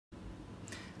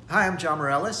Hi, I'm John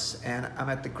Morellis, and I'm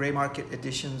at the Gray Market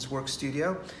Editions Work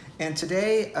Studio. And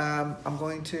today I'm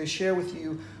going to share with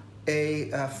you a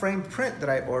framed print that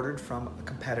I ordered from a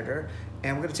competitor.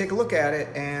 And we're going to take a look at it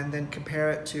and then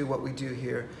compare it to what we do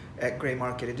here at Gray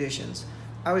Market Editions.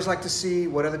 I always like to see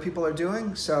what other people are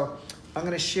doing, so I'm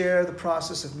going to share the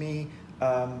process of me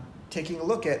taking a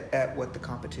look at what the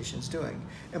competition's doing.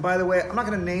 And by the way, I'm not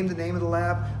going to name the name of the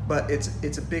lab, but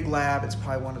it's a big lab. It's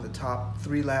probably one of the top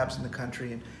 3 labs in the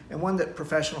country, and one that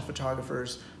professional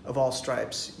photographers of all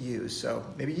stripes use. So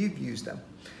maybe you've used them.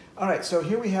 All right, so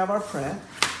here we have our print.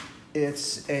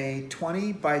 It's a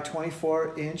 20 by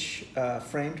 24 inch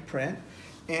framed print.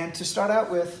 And to start out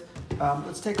with,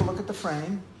 let's take a look at the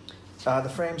frame.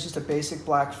 The frame is just a basic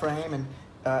black frame, and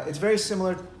it's very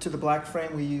similar to the black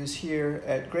frame we use here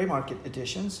at Gray Market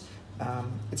Editions.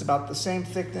 It's about the same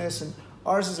thickness, and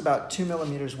ours is about 2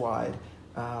 millimeters wide.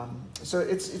 So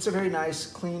it's a very nice,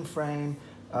 clean frame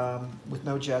with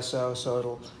no gesso,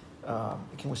 so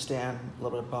it can withstand a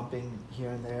little bit of bumping here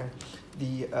and there.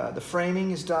 The framing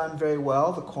is done very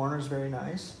well. The corner is very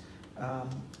nice.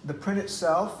 The print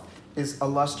itself is a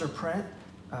luster print,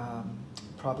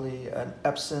 probably an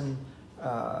Epson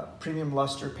premium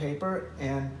luster paper,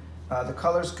 and the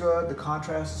color's good, the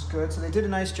contrast is good, so they did a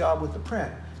nice job with the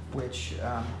print, which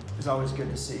is always good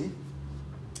to see.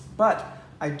 But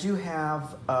I do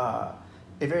have a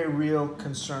very real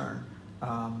concern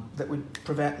that would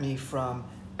prevent me from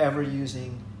ever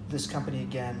using this company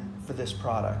again for this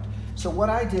product. So what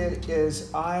I did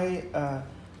is I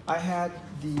had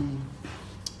the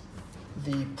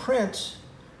print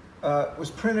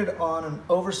was printed on an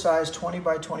oversized 20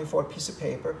 by 24 piece of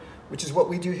paper, which is what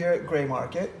we do here at Gray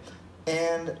Market,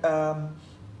 and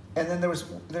then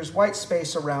there's white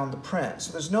space around the print.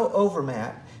 So there's no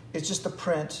overmat. It's just the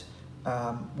print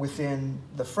within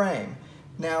the frame.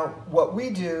 Now, what we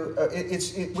do,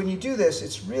 when you do this,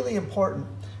 it's really important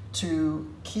to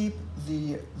keep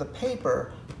the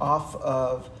paper off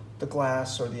of the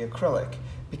glass or the acrylic,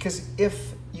 because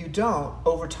if you don't,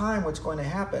 over time, what's going to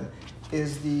happen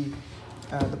is the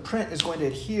print is going to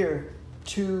adhere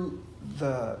to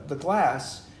the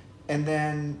glass, and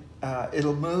then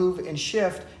it'll move and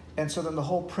shift, and so then the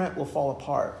whole print will fall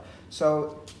apart.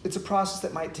 So it's a process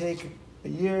that might take a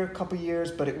year, a couple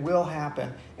years, but it will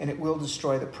happen, and it will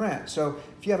destroy the print. So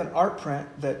if you have an art print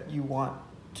that you want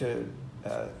to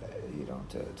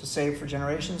save for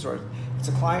generations, or it's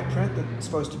a client print that's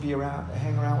supposed to be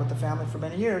hang around with the family for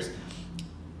many years,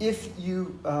 if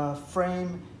you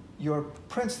frame your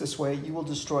prints this way, you will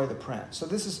destroy the print. So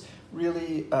this is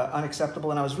really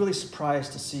unacceptable, and I was really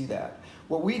surprised to see that.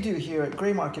 What we do here at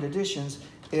Gray Market Editions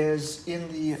is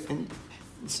I'm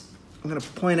going to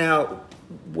point out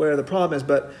where the problem is,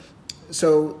 but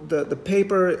so the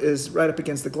paper is right up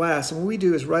against the glass, and what we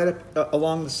do is right up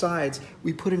along the sides,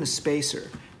 we put in a spacer.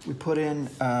 We put in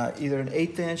either an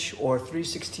 1/8 inch or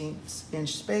 3/16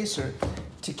 inch spacer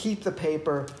to keep the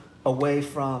paper away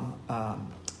from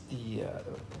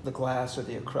the glass or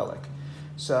the acrylic.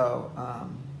 So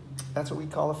that's what we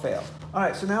call a fail. All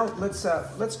right, so now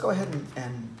let's go ahead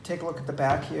and take a look at the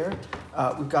back here.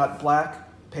 We've got black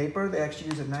paper. They actually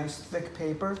use a nice thick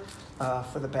paper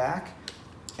for the back,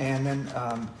 and then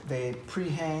they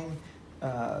pre-hang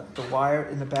the wire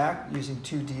in the back using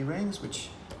 2 D-rings, which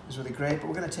is really great, but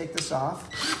we're going to take this off.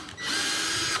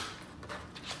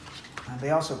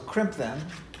 They also crimp them,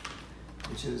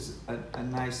 which is a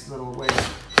nice little way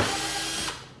of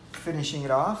finishing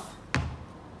it off.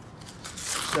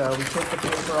 So we take the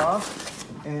paper off,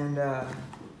 and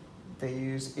they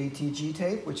use ATG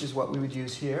tape, which is what we would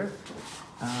use here.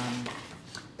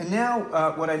 And now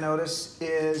what I notice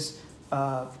is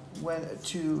when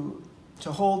to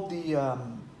hold the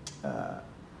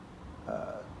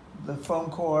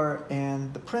foam core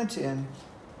and the print in,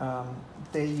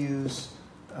 they use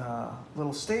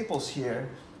little staples here,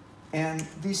 and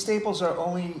these staples are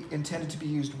only intended to be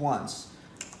used once.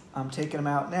 I'm taking them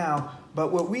out now,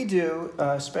 but what we do,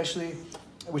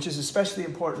 which is especially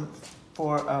important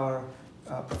for our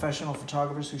professional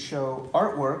photographers who show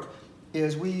artwork,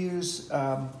 is we use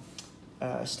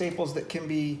staples that can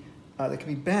be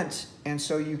bent, and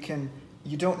so you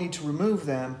don't need to remove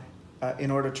them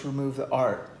in order to remove the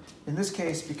art. In this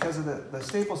case, because of the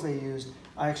staples they used,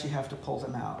 I actually have to pull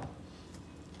them out.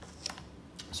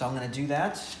 So I'm going to do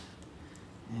that,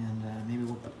 and maybe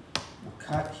we'll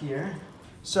cut here.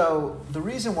 So the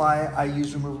reason why I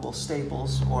use removable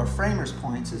staples, or framers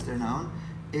points as they're known,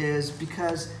 is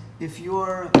because if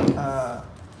you're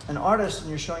an artist and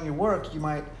you're showing your work, you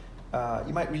might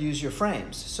reuse your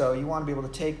frames. So you want to be able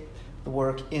to take the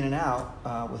work in and out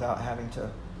without having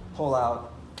to pull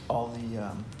out all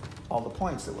all the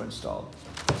points that were installed.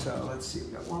 So let's see,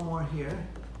 we've got one more here.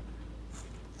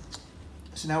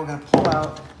 So now we're going to pull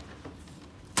out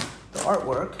the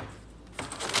artwork.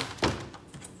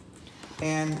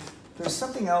 And there's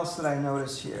something else that I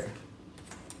noticed here.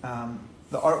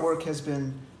 The artwork has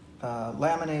been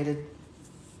laminated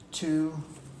to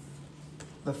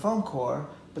the foam core,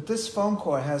 but this foam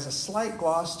core has a slight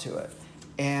gloss to it.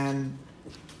 And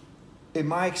in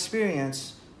my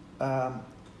experience,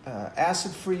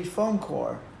 acid-free foam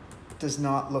core does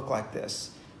not look like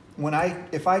this.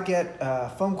 If I get a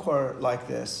foam core like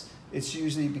this, it's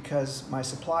usually because my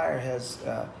supplier has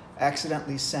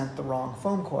accidentally sent the wrong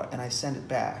foam core and I send it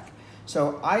back.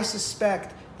 So I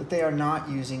suspect that they are not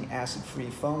using acid-free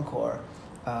foam core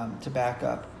to back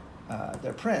up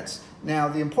their prints. Now,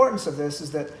 the importance of this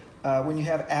is that when you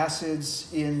have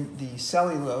acids in the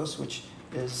cellulose, which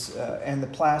is and the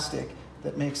plastic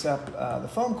that makes up the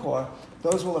foam core,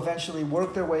 those will eventually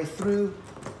work their way through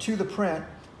to the print,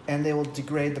 and they will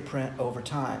degrade the print over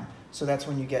time. So that's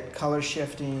when you get color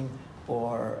shifting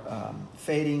or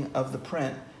fading of the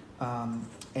print,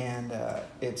 and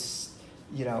it's,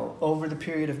 you know, over the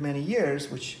period of many years,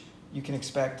 which you can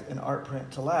expect an art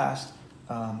print to last,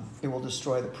 it will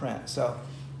destroy the print. So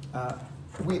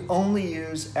we only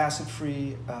use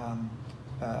acid-free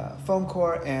foam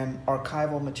core and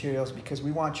archival materials because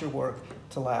we want your work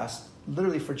to last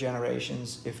literally for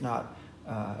generations, if not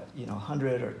you know,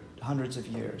 hundreds of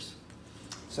years.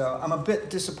 So I'm a bit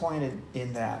disappointed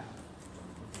in that.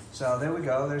 So there we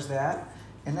go, there's that.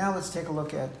 And now let's take a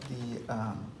look at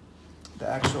the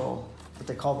actual, what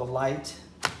they call the light,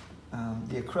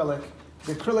 the acrylic.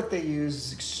 The acrylic they use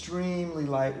is extremely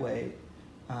lightweight.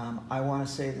 I want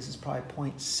to say this is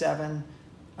probably 0.7,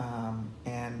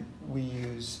 and we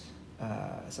use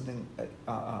something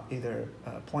either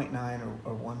 0.9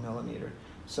 or 1 millimeter.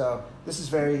 So this is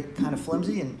very kind of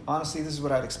flimsy, and honestly, this is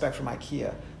what I'd expect from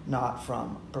IKEA, not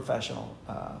from professional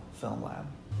film lab.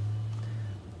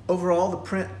 Overall, the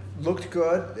print looked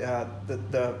good.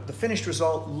 The finished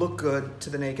result looked good to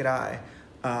the naked eye.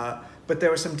 But there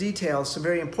were some details, some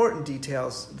very important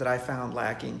details that I found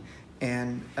lacking.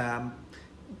 And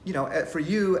you know, for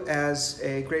you as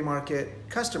a gray market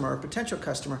customer or potential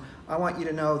customer, I want you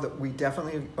to know that we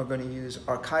definitely are going to use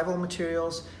archival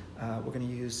materials. We're going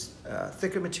to use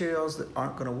thicker materials that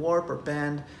aren't going to warp or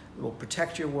bend, that will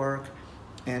protect your work,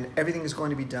 and everything is going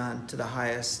to be done to the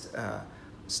highest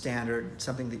standard,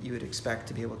 something that you would expect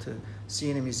to be able to see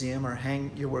in a museum or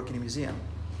hang your work in a museum.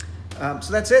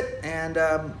 So that's it, and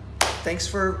thanks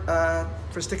for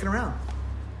sticking around.